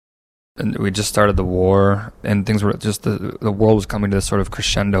And we just started the war, and things were just the world was coming to this sort of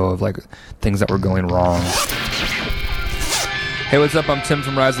crescendo of like things that were going wrong. Hey, what's up? I'm Tim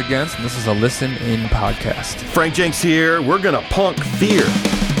from Rise Against, and this is a Listen In podcast. Frank Jenks here. We're gonna punk fear.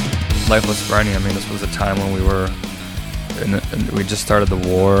 Lifeless Friday. I mean, this was a time when we were, we just started the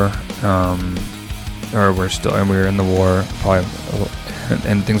war, or we were in the war, probably,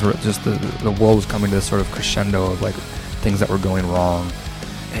 and things were just the world was coming to this sort of crescendo of like things that were going wrong.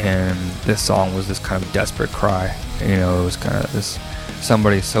 And this song was this kind of desperate cry. You know, it was kind of this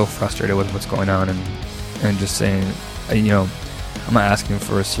somebody so frustrated with what's going on and just saying, you know, I'm not asking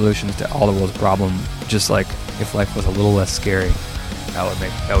for solutions to all the world's problem. Just like if life was a little less scary,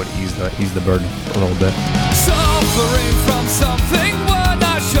 that would ease the burden a little bit. Suffering from something we're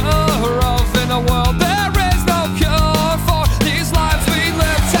not sure of in a world there is no cure for these lives we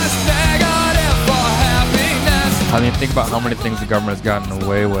live test negative for happiness. I mean, think about how many things the government has gotten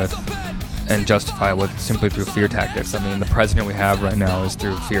away with and justify with simply through fear tactics. I mean, the president we have right now is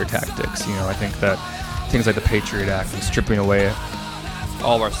through fear tactics. You know, I think that things like the Patriot Act and stripping away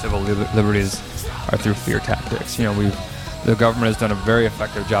all of our civil liberties are through fear tactics. You know, the government has done a very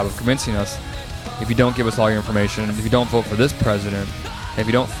effective job of convincing us, if you don't give us all your information, if you don't vote for this president, if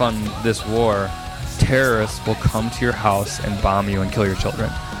you don't fund this war, terrorists will come to your house and bomb you and kill your children.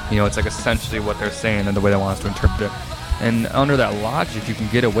 You know, it's like essentially what they're saying and the way they want us to interpret it. And under that logic, you can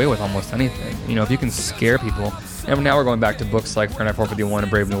get away with almost anything. You know, if you can scare people. And now we're going back to books like Fahrenheit 451 and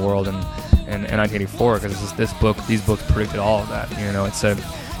Brave New World and 1984, because these books predicted all of that. You know, it said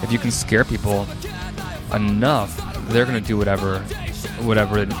if you can scare people enough, they're going to do whatever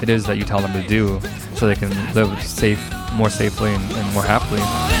it is that you tell them to do, so they can live more safely and more happily.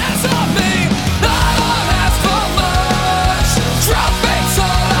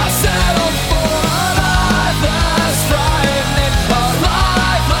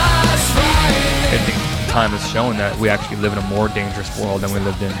 I think time has shown that we actually live in a more dangerous world than we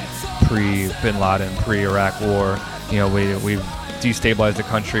lived in pre-Bin Laden, pre-Iraq war. You know, we've destabilized the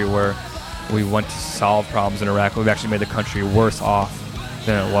country where we went to solve problems in Iraq. We've actually made the country worse off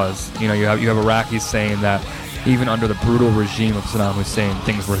than it was. You know, you have Iraqis saying that even under the brutal regime of Saddam Hussein,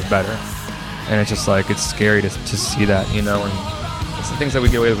 things were better. And it's just like, it's scary to see that, you know, and it's the things that we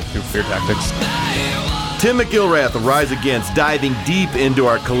get away with through fear tactics. Tim McGilrath of Rise Against, diving deep into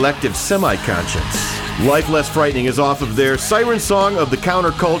our collective semi-conscience. Life Less Frightening is off of their Siren Song of the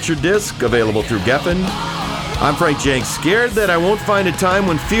Counterculture disc, available through Geffen. I'm Frank Jenks, scared that I won't find a time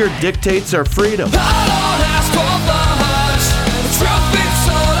when fear dictates our freedom.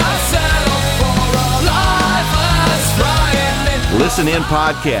 Listen In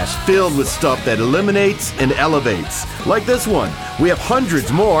podcast filled with stuff that eliminates and elevates. Like this one. We have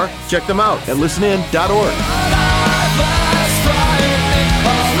hundreds more. Check them out at listenin.org.